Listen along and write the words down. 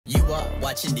You are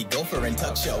watching the Gopher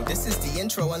Tuk show. This is the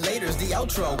intro and later's the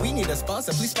outro. We need a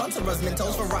sponsor, please sponsor us.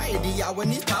 Mentos variety, our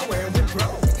needs power and we're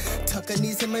broke. Tucker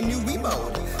needs him a new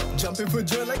remote. Jumping for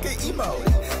joy like an emo.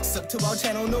 Sub to our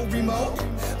channel, no remote.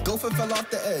 Gopher fell off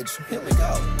the edge. Here we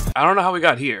go. I don't know how we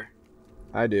got here.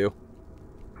 I do.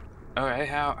 Okay,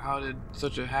 how did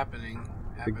such a happening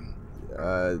happen?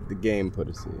 The game put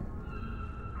us here.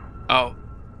 Oh,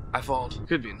 I fault.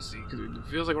 Could be in the sea.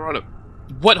 It feels like we're on a...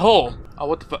 What hole? Oh,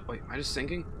 what the fuck? Wait, am I just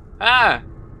sinking? Ah!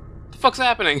 What the fuck's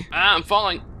happening? Ah, I'm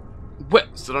falling.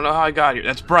 What? Still don't know how I got here.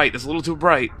 That's bright. That's a little too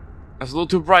bright. That's a little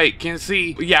too bright. Can't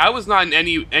see. But yeah, I was not in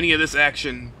any of this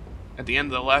action at the end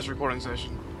of the last recording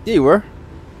session. Yeah, you were.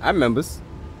 I remember.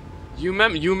 You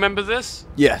remember this?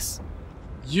 Yes.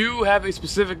 You have a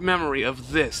specific memory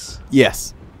of this.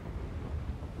 Yes.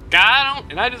 I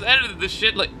don't. And I just edited this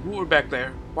shit like... Who were back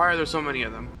there? Why are there so many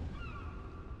of them?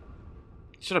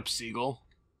 Shut up, Seagull.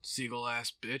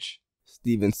 Seagull-ass bitch.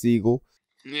 Steven Seagal.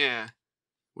 Yeah.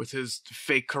 With his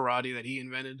fake karate that he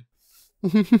invented.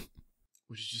 Which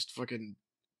is just fucking...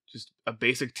 Just a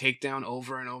basic takedown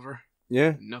over and over.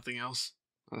 Yeah. Nothing else.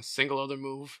 Not a single other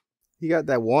move. He got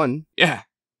that one. Yeah.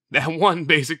 That one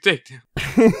basic takedown.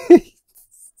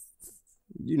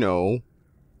 You know.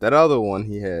 That other one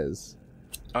he has.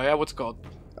 Oh yeah, what's it called?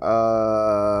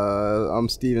 I'm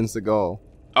Steven Seagal.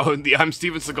 Oh, the I'm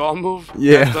Steven Seagal move?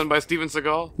 Yeah. That's done by Steven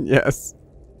Seagal? Yes.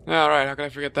 Alright, how can I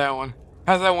forget that one?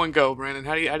 How's that one go, Brandon?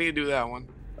 How do you do that one?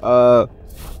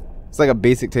 It's like a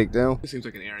basic takedown. It seems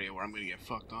like an area where I'm gonna get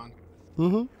fucked on.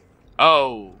 Mm-hmm.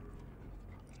 Oh.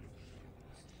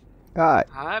 Hi.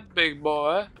 Hi, big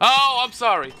boy. Oh, I'm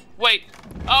sorry. Wait.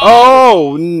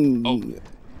 Oh!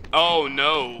 Oh,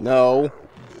 no. No.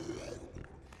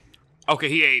 Okay,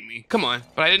 he ate me. Come on.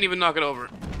 But I didn't even knock it over.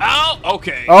 Ow!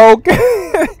 Okay.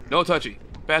 Okay. No touchy.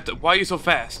 Why are you so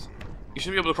fast? You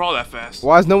shouldn't be able to crawl that fast.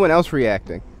 Why is no one else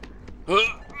reacting? Get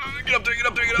up there, get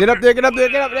up there, Get up there, get up there,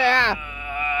 get up there!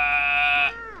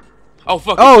 Oh,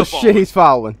 fuck. Oh, shit, he's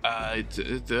following.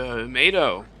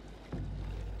 Mado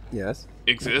Yes.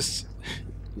 exists.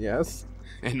 Yes.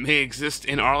 And may exist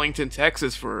in Arlington,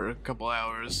 Texas for a couple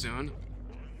hours soon.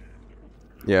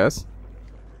 Yes.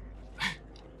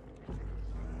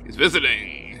 He's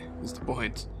visiting, is the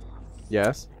point.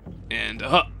 Yes. And,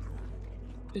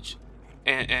 bitch.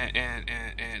 And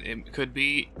it could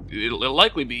be, it'll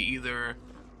likely be either,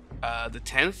 the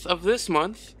 10th of this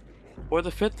month, or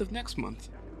the 5th of next month.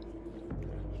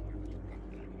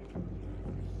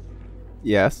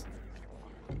 Yes.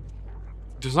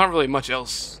 There's not really much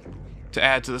else to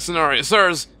add to the scenario.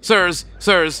 Sirs.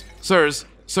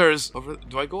 Over,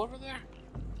 do I go over there?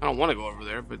 I don't want to go over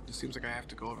there, but it seems like I have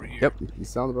to go over here. Yep, you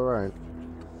sound about right.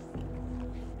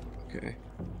 Okay.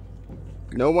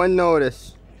 No one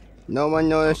noticed. No one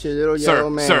noticed your little yellow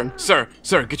man. Sir,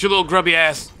 get your little grubby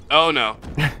ass. Oh no.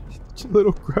 Your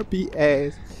little grubby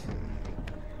ass.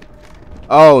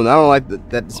 Oh, I don't like that.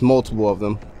 That's multiple of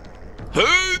them.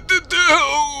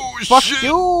 Oh, Fuck shit.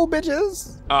 you,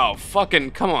 bitches. Oh, fucking,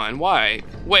 come on. Why?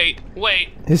 Wait.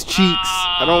 His cheeks.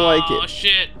 I don't like it. Oh,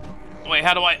 shit. Wait,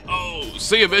 how do I? Oh,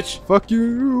 see ya, bitch. Fuck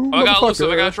you, Oh, I got elusive.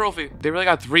 I motherfucker. got a trophy. They really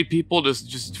got 3 people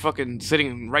just fucking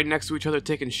sitting right next to each other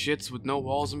taking shits with no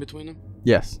walls in between them?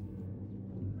 Yes.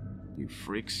 You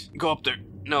freaks. Go up there.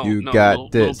 No, You no. got Little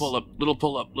this. pull up. Little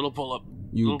pull up.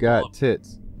 You got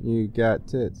tits. You got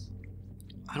tits.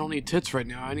 I don't need tits right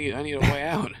now. I need a way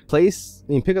out.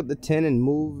 Pick up the tin and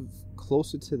move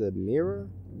closer to the mirror.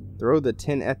 Throw the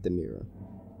tin at the mirror.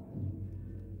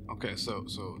 Okay, so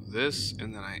this,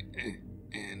 and then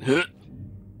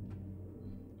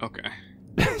okay.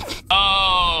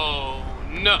 Oh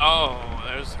no! Oh,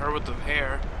 there's her with the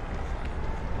hair.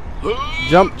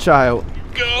 Jump, child.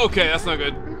 Okay, that's not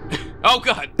good. Oh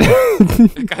god!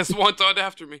 That guy swantoned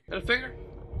after me. Got a finger?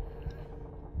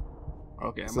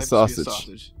 Okay, It's I might a sausage. Be a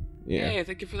sausage. Yeah. Hey,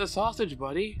 thank you for the sausage,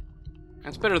 buddy.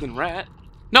 That's better than rat.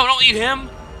 No, don't eat him.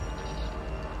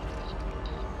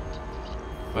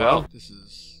 Well, this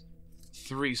is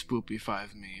 3 spoopy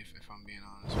 5 me, if I'm being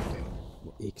honest with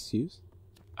you. Excuse?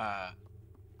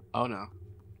 Oh no.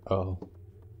 Oh.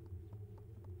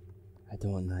 I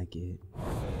don't like it.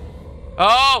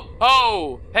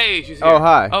 Oh, hey, she's here. Oh,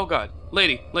 hi. Oh god,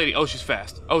 lady, oh she's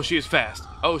fast. Oh, she is fast.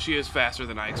 Oh, she is faster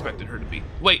than I expected her to be.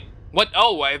 Wait, what?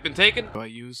 Oh, I have been taken? Do I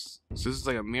use, so this is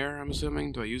like a mirror, I'm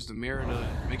assuming? Do I use the mirror to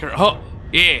make her, oh,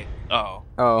 yeah. Oh.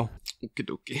 Oh.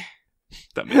 Okie.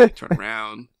 That made me turn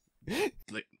around,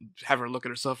 like have her look at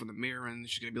herself in the mirror, and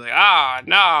she's gonna be like, ah,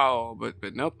 no,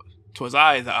 but nope. 'Twas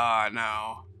I the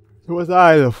no. Was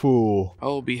I the fool?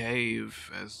 Oh,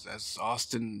 behave, as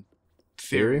Austin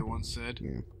Theory once said.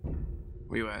 Yeah.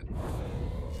 Where you at?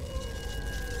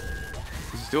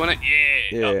 He's doing it.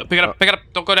 Yeah. Yeah. Oh, pick it up. Pick it up.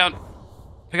 Don't go down.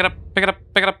 Pick it up. Pick it up.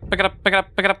 Pick it up. Pick it up. Pick it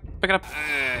up. Pick it up. Pick it up.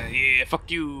 Yeah. Fuck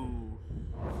you.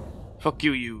 Fuck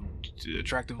you, you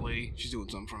attractive lady. She's doing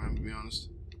something for him, to be honest.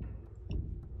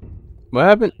 What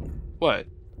happened? What?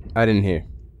 I didn't hear.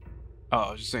 Oh,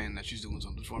 I was just saying that she's doing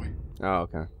something for me. Oh,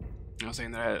 okay. I was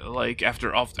saying that, like,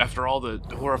 after all the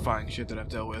horrifying shit that I've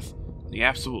dealt with, the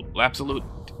absolute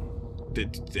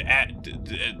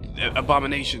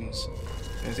abominations,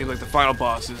 it seems like the final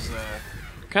boss is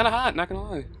kind of hot. Not gonna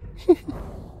lie.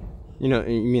 You know,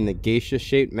 you mean the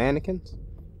geisha-shaped mannequins?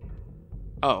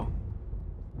 Oh,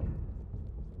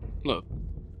 look.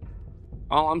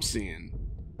 All I'm seeing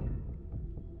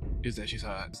is that she's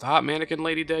hot. Is the hot mannequin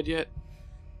lady dead yet?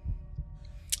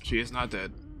 She is not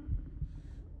dead.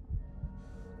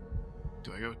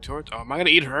 Do I go towards? Oh, am I gonna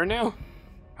eat her now?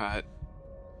 Hot.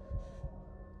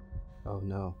 Oh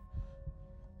no.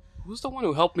 Who's the one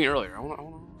who helped me earlier? I want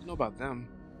to know about them.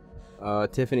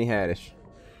 Tiffany Haddish.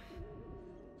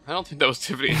 I don't think that was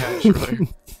Tiffany Haddish earlier.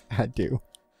 I do.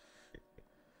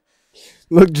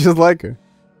 Look just like her.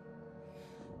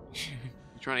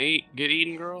 You trying to get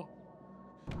eaten, girl?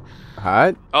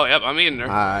 Hot? Oh, yep, I'm eating her.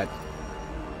 Hot.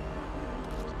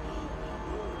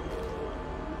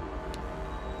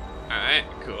 Alright,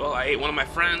 cool. I ate one of my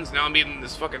friends, now I'm eating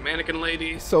this fucking mannequin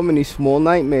lady. So many small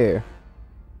nightmare.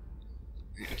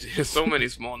 So many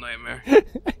small nightmare.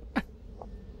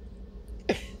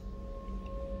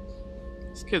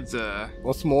 This kid's A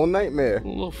small nightmare. a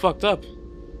little fucked up.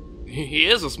 He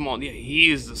is a small, yeah,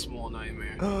 he is the small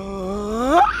nightmare.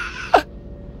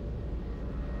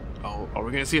 Oh, are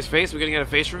we gonna see his face? We're gonna get a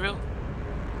face reveal?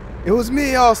 It was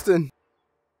me, Austin.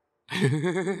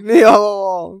 Me all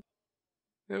along.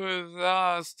 It was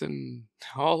Austin.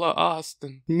 All of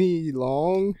Austin. Me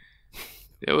long.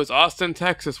 It was Austin,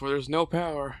 Texas, where there's no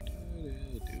power.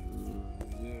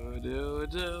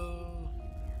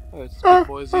 Oh, it's Big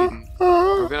Boy's eating.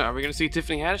 Are we gonna see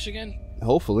Tiffany Haddish again?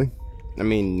 Hopefully. I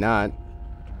mean, not.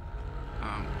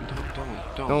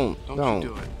 Don't Don't. you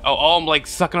do it. Oh, I'm like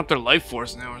sucking up their life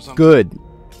force now or something. Good.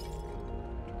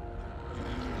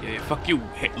 Yeah, fuck you,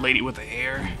 lady with the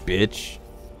hair. Bitch.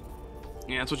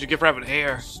 Yeah, that's what you get for having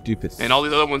hair. Stupid. And all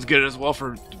these other ones get it as well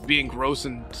for being gross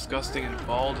and disgusting and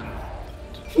bald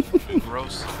and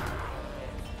gross.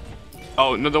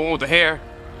 Oh, another one with the hair.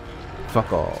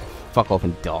 Fuck off. Fuck off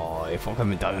and die. Fuck off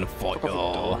and die in a fight,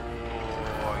 y'all.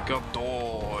 Oh, go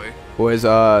die. Or as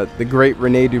the great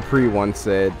Rene Dupree once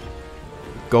said,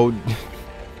 go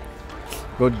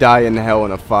die in hell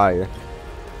in a fire.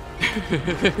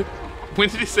 When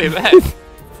did he say that?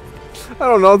 I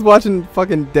don't know, I was watching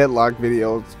fucking Deadlock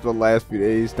videos for the last few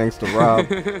days, thanks to Rob.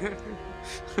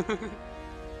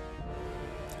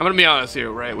 I'm gonna be honest here,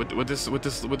 right? With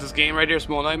this game right here,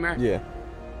 Small Nightmare. Yeah.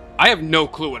 I have no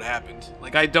clue what happened.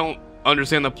 Like, I don't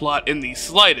understand the plot in the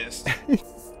slightest.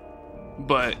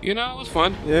 But you know, it was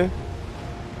fun. Yeah.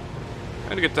 I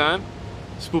had a good time.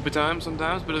 Spoopy time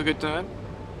sometimes, but it was a good time.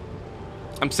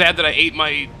 I'm sad that I ate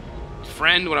my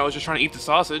friend when I was just trying to eat the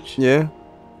sausage. Yeah.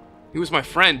 He was my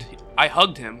friend. I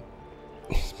hugged him.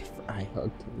 I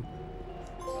hugged him.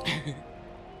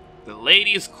 The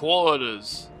ladies'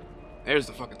 quarters. There's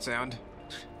the fucking sound.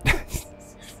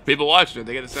 People watching it,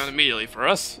 they get the sound immediately. For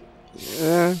us,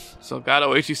 Yeah.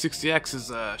 Salgado HE60X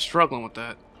is struggling with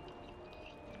that.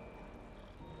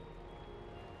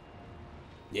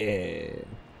 Yeah.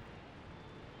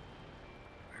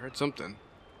 I heard something.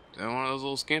 Is that one of those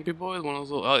little scampy boys? One of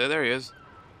those little... Oh, yeah, there he is.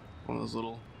 One of those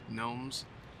little gnomes.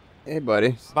 Hey,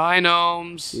 buddy. Bye,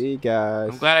 gnomes. See you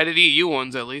guys. I'm glad I did eat you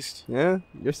ones, at least. Yeah?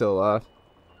 You're still alive.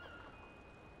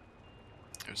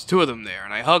 There's two of them there,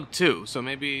 and I hugged two, so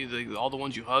maybe all the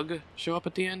ones you hug show up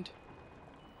at the end?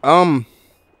 Am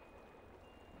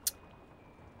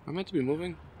I meant to be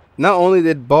moving? Not only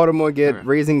did Baltimore get Alright.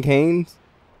 Raising Cane's,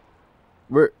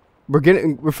 we're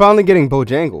finally getting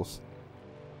Bojangles.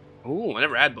 Ooh, I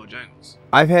never had Bojangles.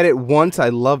 I've had it once, I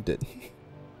loved it.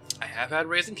 I have had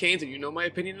Raisin Canes, and you know my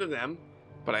opinion of them,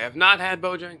 but I have not had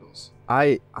Bojangles.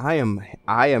 I am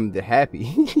the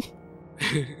happy.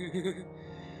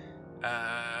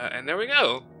 And there we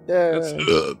go. Yeah. That's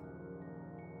look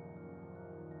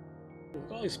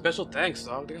at all these special thanks,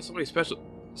 dog. They got so many special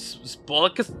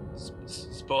Spokelsit?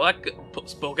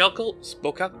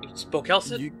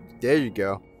 There you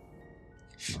go.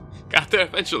 Got there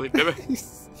eventually, baby.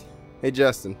 Hey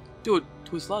Justin, Dude,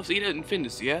 Twas loves eat it and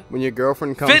Findus, yeah? when your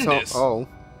girlfriend comes home, Findus!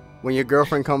 when your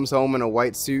girlfriend comes home in a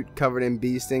white suit covered in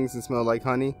bee stings and smell like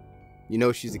honey, you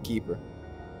know she's a keeper.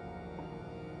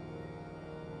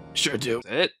 Sure do. Is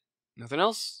that it? Nothing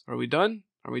else? Are we done?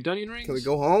 Are we done, Ring? Can we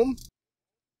go home?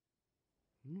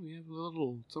 We have a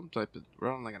little some type of.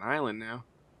 We're on like an island now.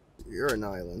 You're an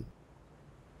island.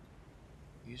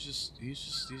 He's just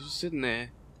sitting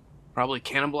there, probably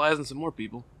cannibalizing some more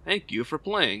people. Thank you for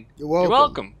playing. You're welcome. You're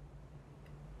welcome.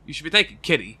 You should be thanking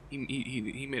Kitty.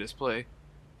 He made us play,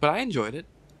 but I enjoyed it.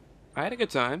 I had a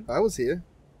good time. I was here.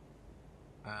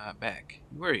 Back.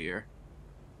 You were here.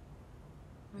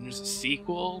 And there's a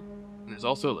sequel, and there's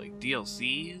also like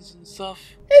DLCs and stuff.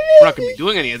 We're not gonna be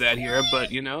doing any of that here,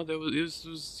 but you know, there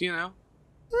was you know.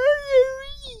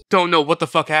 Don't know what the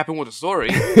fuck happened with the story.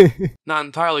 Not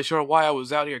entirely sure why I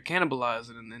was out here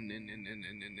cannibalizing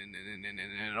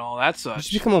and all that such.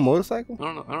 Did you become a motorcycle?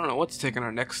 I don't know what's taking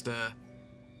our next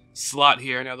slot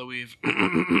here now that we've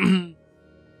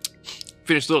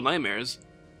finished Little Nightmares.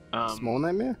 Small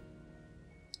Nightmare?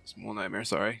 Small Nightmare,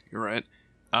 sorry. You're right.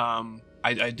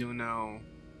 I do know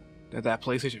that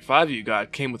PlayStation 5 you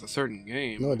got came with a certain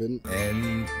game. No, it didn't.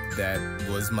 And that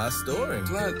was my story. It's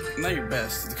not your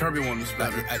best. The Kirby one was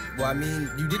better. Well, I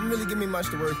mean, you didn't really give me much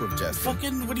to work with, Justin.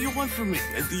 Fucking, what do you want from me?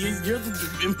 You're the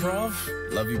improv?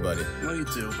 Love you, buddy. No, you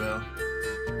do, bro.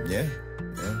 Yeah.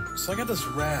 So I got this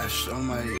rash on my